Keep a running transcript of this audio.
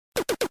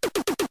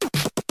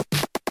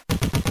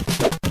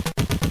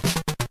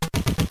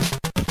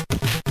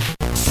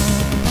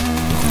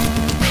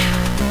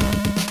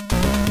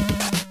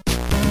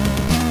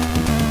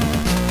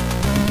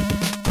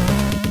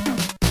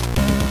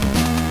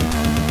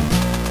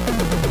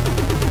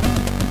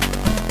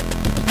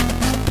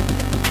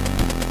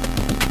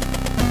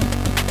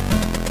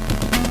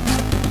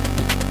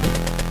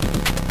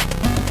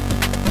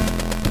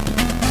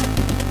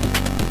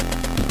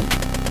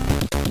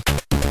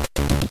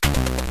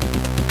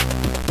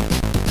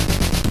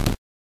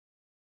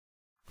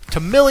To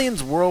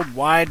millions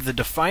worldwide, the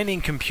defining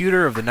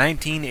computer of the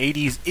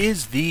 1980s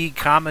is the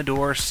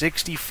Commodore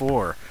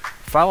 64.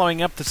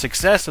 Following up the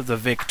success of the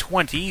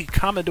VIC-20,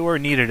 Commodore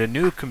needed a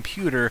new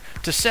computer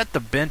to set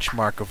the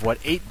benchmark of what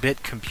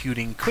 8-bit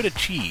computing could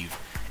achieve,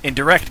 in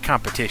direct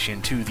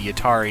competition to the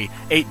Atari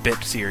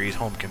 8-bit series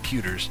home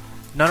computers.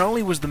 Not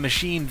only was the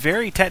machine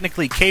very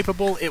technically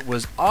capable, it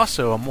was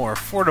also a more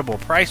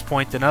affordable price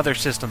point than other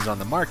systems on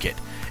the market.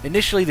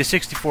 Initially, the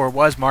 64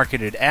 was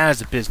marketed as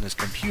a business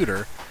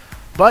computer,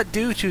 but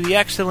due to the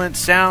excellent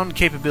sound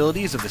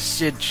capabilities of the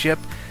SID chip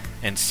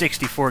and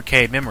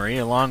 64K memory,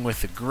 along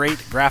with the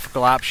great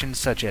graphical options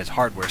such as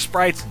hardware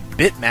sprites and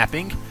bit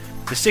mapping,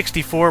 the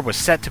 64 was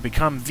set to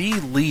become the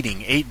leading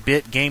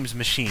 8-bit games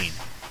machine,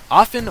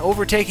 often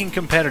overtaking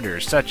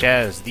competitors such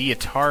as the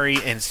Atari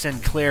and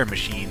Sinclair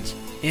machines.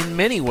 In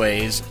many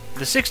ways,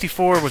 the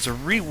 64 was a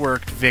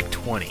reworked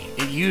VIC-20.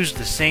 It used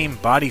the same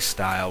body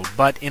style,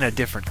 but in a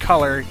different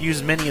color,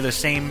 used many of the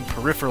same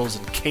peripherals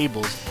and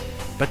cables,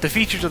 but the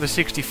features of the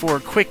 64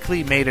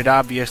 quickly made it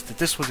obvious that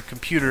this was a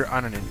computer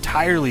on an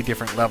entirely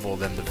different level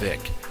than the VIC.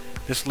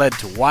 This led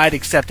to wide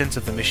acceptance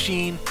of the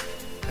machine,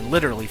 and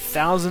literally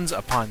thousands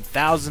upon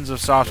thousands of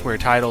software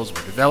titles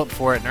were developed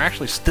for it and are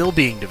actually still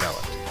being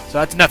developed. So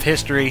that's enough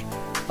history.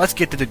 Let's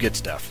get to the good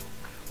stuff.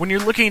 When you're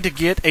looking to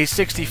get a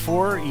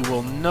 64, you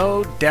will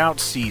no doubt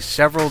see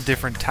several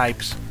different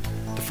types.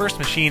 The first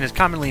machine is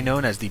commonly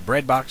known as the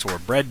breadbox or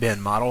bread bin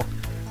model.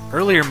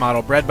 Earlier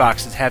model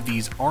breadboxes have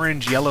these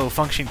orange-yellow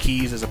function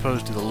keys as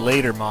opposed to the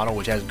later model,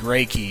 which has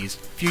gray keys. A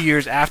few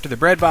years after the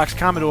breadbox,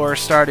 Commodore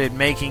started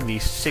making the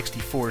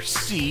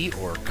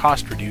 64C, or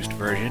cost-reduced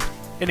version.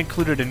 It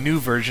included a new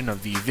version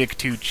of the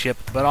VIC-2 chip,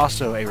 but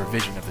also a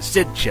revision of the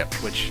SID chip,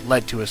 which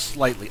led to a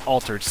slightly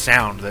altered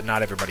sound that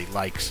not everybody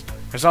likes.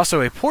 There's also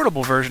a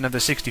portable version of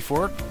the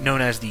 64, known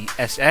as the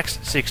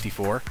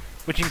SX64,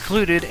 which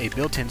included a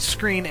built-in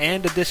screen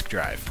and a disk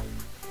drive.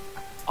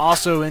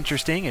 Also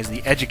interesting is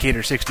the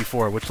Educator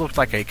 64, which looked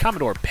like a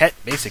Commodore PET,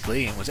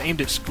 basically, and was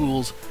aimed at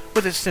schools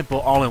with its simple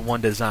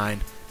all-in-one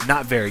design,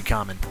 not very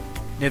common.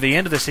 Near the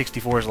end of the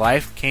 64's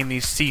life came the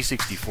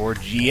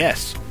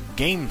C64GS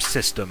game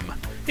system.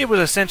 It was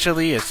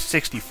essentially a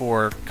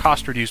 64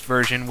 cost-reduced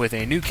version with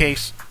a new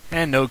case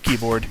and no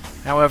keyboard.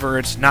 However,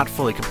 it's not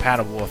fully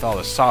compatible with all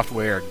the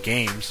software or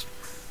games.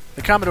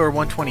 The Commodore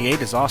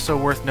 128 is also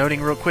worth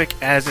noting real quick,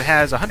 as it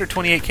has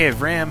 128K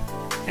of RAM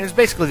and is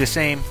basically the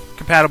same,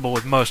 compatible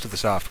with most of the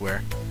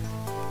software.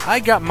 I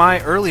got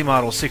my early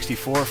model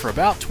 64 for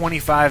about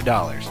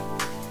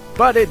 $25,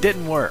 but it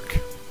didn't work.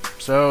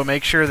 So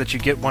make sure that you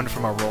get one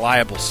from a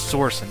reliable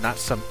source and not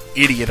some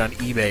idiot on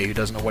eBay who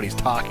doesn't know what he's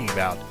talking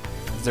about.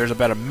 There's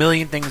about a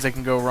million things that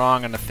can go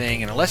wrong on a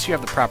thing, and unless you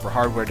have the proper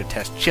hardware to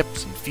test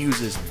chips and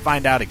fuses and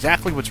find out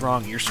exactly what's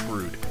wrong, you're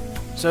screwed.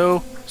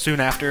 So,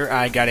 soon after,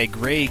 I got a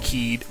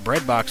gray-keyed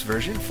breadbox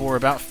version for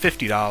about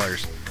 $50.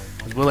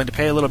 I was willing to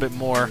pay a little bit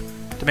more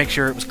to make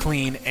sure it was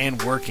clean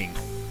and working.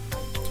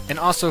 And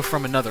also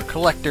from another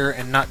collector,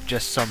 and not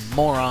just some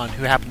moron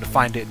who happened to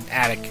find it in an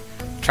attic,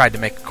 tried to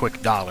make a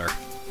quick dollar.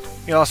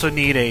 You also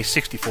need a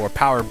 64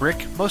 power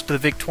brick. Most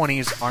of the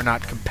VIC-20s are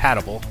not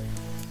compatible.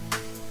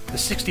 The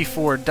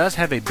 64 does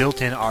have a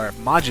built-in RF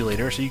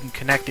modulator, so you can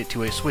connect it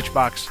to a switch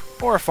box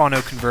or a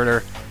phono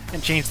converter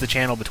and change the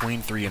channel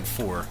between 3 and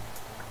 4.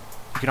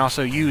 You can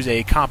also use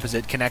a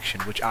composite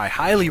connection, which I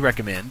highly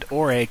recommend,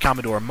 or a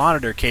Commodore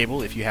monitor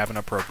cable if you have an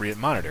appropriate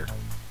monitor.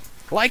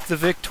 Like the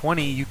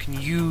VIC-20, you can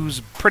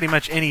use pretty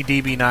much any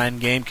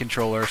DB9 game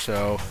controller,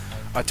 so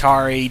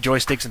Atari,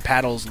 joysticks and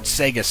paddles, and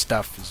Sega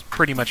stuff is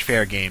pretty much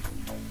fair game.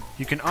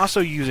 You can also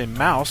use a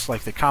mouse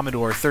like the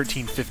Commodore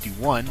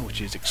 1351,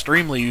 which is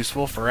extremely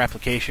useful for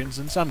applications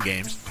in some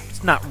games.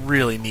 It's not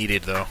really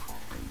needed, though.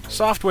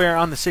 Software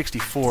on the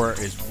 64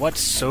 is what's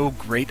so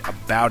great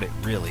about it,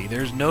 really.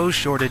 There's no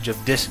shortage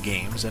of disc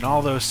games, and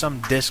although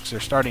some discs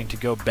are starting to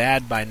go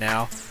bad by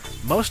now,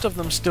 most of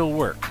them still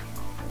work.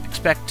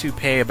 Expect to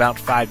pay about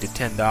 $5 to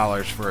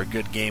 $10 for a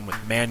good game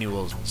with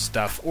manuals and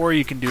stuff, or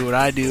you can do what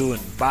I do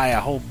and buy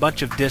a whole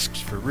bunch of discs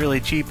for really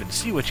cheap and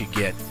see what you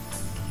get.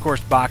 Of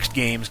course, boxed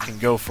games can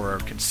go for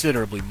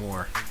considerably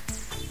more.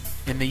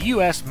 In the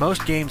US,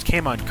 most games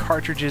came on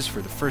cartridges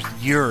for the first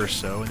year or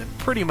so, and then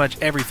pretty much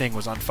everything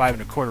was on 5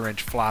 1/4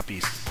 inch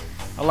floppies.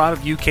 A lot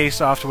of UK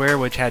software,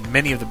 which had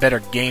many of the better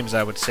games,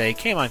 I would say,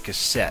 came on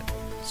cassette,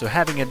 so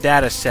having a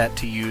data set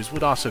to use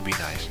would also be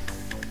nice.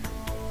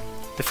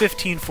 The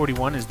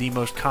 1541 is the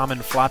most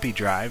common floppy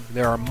drive.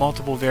 There are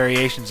multiple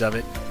variations of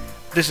it.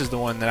 This is the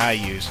one that I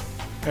use.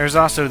 There's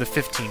also the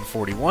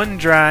 1541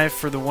 drive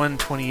for the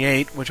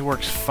 128, which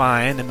works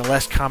fine, and the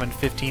less common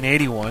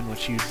 1581,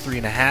 which use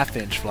 3.5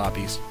 inch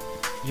floppies.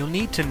 You'll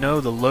need to know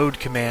the load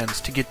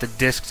commands to get the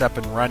discs up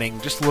and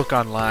running. Just look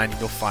online,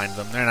 you'll find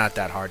them. They're not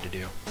that hard to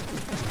do.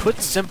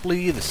 Put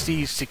simply, the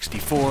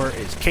C64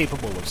 is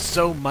capable of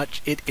so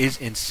much it is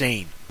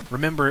insane.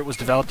 Remember, it was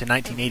developed in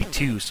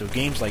 1982, so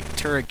games like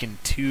Turrican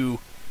 2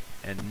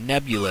 and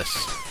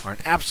Nebulous are an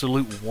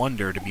absolute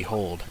wonder to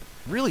behold.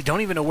 Really don't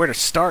even know where to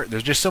start.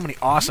 There's just so many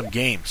awesome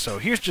games, so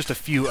here's just a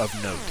few of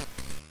note.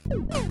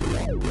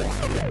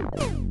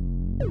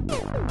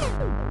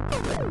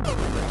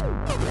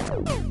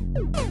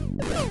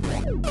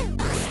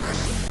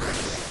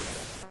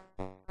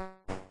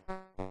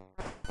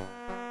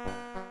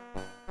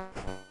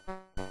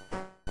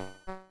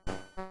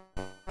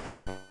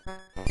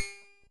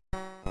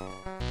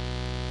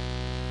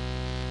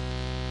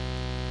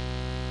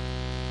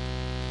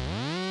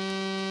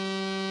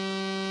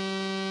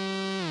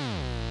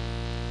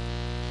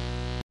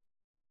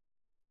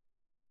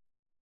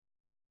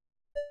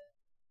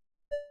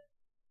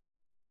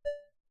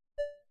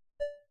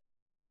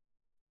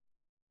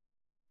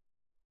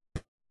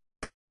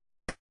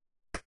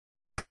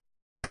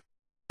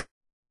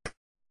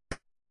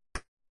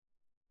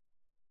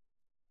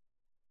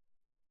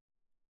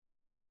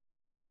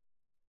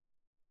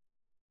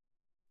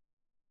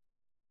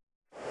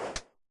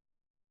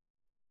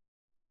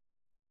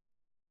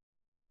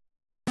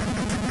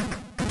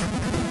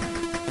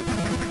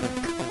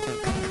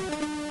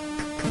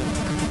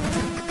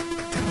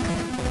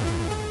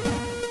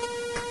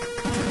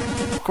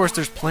 Of course,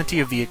 there's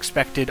plenty of the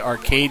expected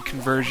arcade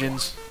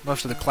conversions.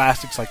 Most of the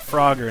classics like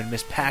Frogger and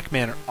Miss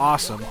Pac-Man are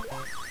awesome.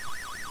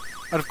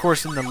 But of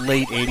course, in the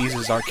late 80s,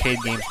 as arcade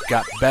games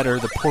got better,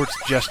 the ports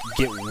just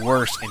get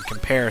worse in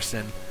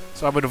comparison.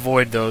 So I would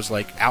avoid those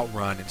like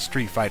Outrun and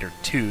Street Fighter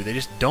 2. They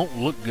just don't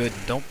look good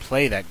and don't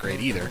play that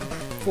great either,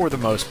 for the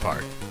most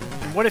part.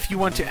 And what if you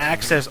want to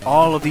access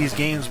all of these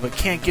games but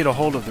can't get a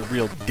hold of the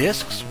real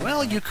discs?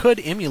 Well, you could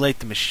emulate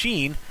the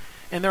machine,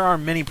 and there are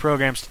many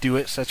programs to do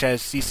it, such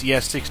as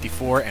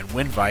CCS64 and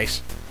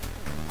WinVice.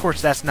 Of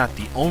course, that's not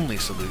the only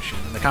solution.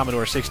 The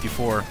Commodore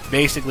 64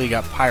 basically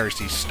got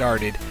piracy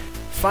started.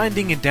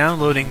 Finding and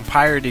downloading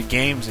pirated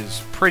games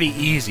is pretty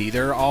easy.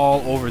 They're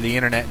all over the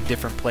internet in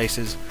different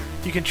places.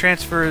 You can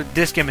transfer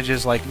disk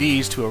images like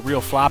these to a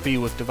real floppy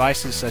with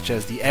devices such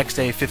as the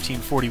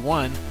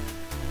XA1541,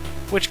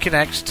 which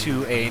connects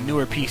to a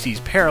newer PC's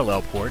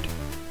parallel port.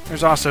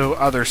 There's also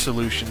other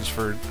solutions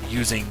for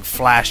using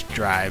flash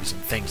drives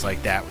and things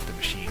like that with the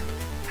machine.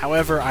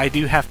 However, I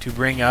do have to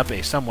bring up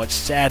a somewhat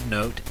sad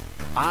note.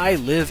 I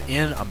live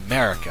in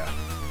America.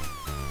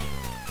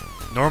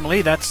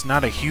 Normally, that's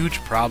not a huge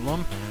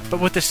problem, but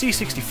with the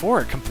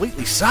C64, it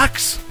completely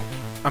sucks.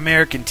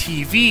 American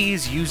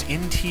TVs use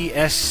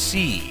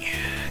NTSC,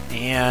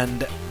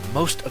 and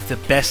most of the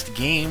best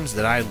games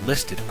that I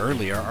listed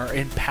earlier are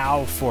in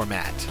PAL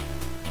format.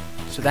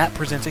 So that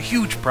presents a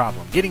huge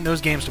problem. Getting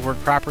those games to work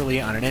properly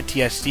on an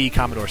NTSC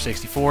Commodore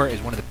 64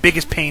 is one of the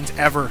biggest pains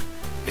ever.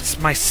 It's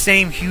my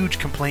same huge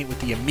complaint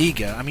with the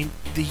Amiga. I mean,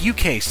 the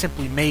UK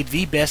simply made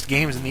the best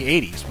games in the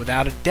 80s,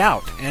 without a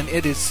doubt, and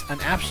it is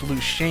an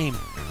absolute shame.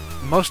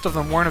 Most of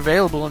them weren't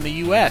available in the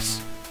US,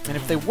 and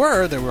if they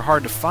were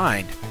hard to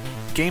find.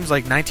 Games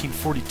like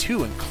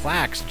 1942 and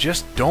Clax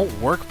just don't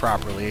work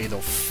properly.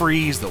 They'll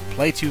freeze, they'll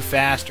play too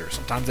fast, or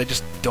sometimes they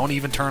just don't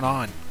even turn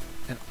on.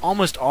 And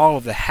almost all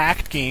of the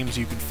hacked games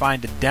you can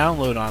find to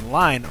download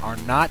online are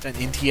not an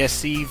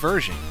NTSC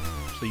version.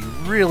 So you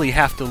really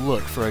have to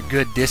look for a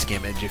good disk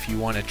image if you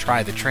want to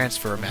try the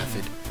transfer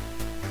method.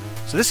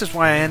 So this is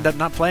why I end up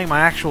not playing my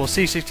actual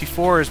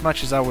C64 as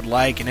much as I would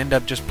like and end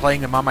up just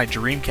playing them on my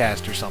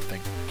Dreamcast or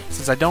something,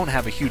 since I don't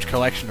have a huge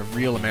collection of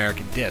real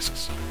American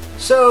discs.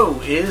 So,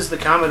 is the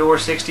Commodore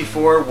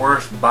 64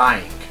 worth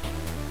buying?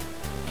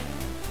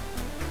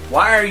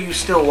 Why are you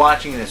still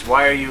watching this?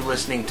 Why are you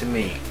listening to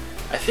me?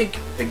 I think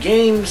the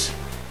games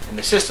and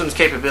the system's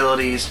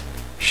capabilities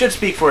should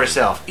speak for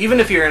itself. Even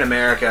if you're in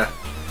America,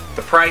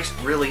 the price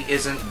really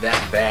isn't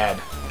that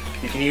bad.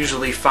 You can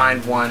usually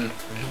find one,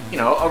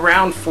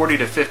 around $40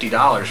 to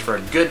 $50 for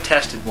a good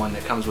tested one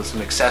that comes with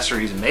some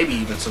accessories and maybe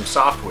even some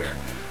software.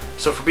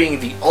 So for being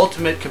the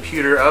ultimate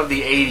computer of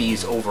the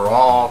 80s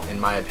overall, in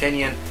my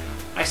opinion,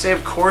 I say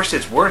of course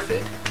it's worth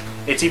it.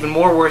 It's even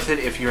more worth it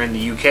if you're in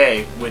the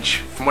UK, which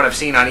from what I've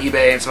seen on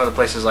eBay and some other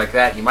places like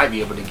that, you might be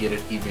able to get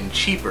it even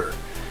cheaper.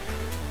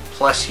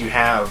 Plus you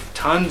have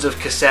tons of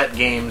cassette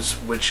games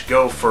which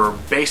go for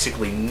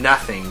basically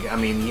nothing. I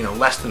mean,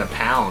 less than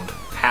 £1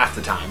 half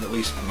the time, at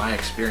least in my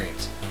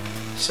experience.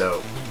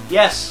 So,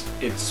 yes,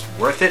 it's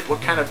worth it.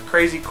 What kind of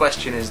crazy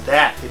question is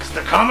that? It's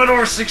the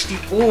Commodore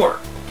 64!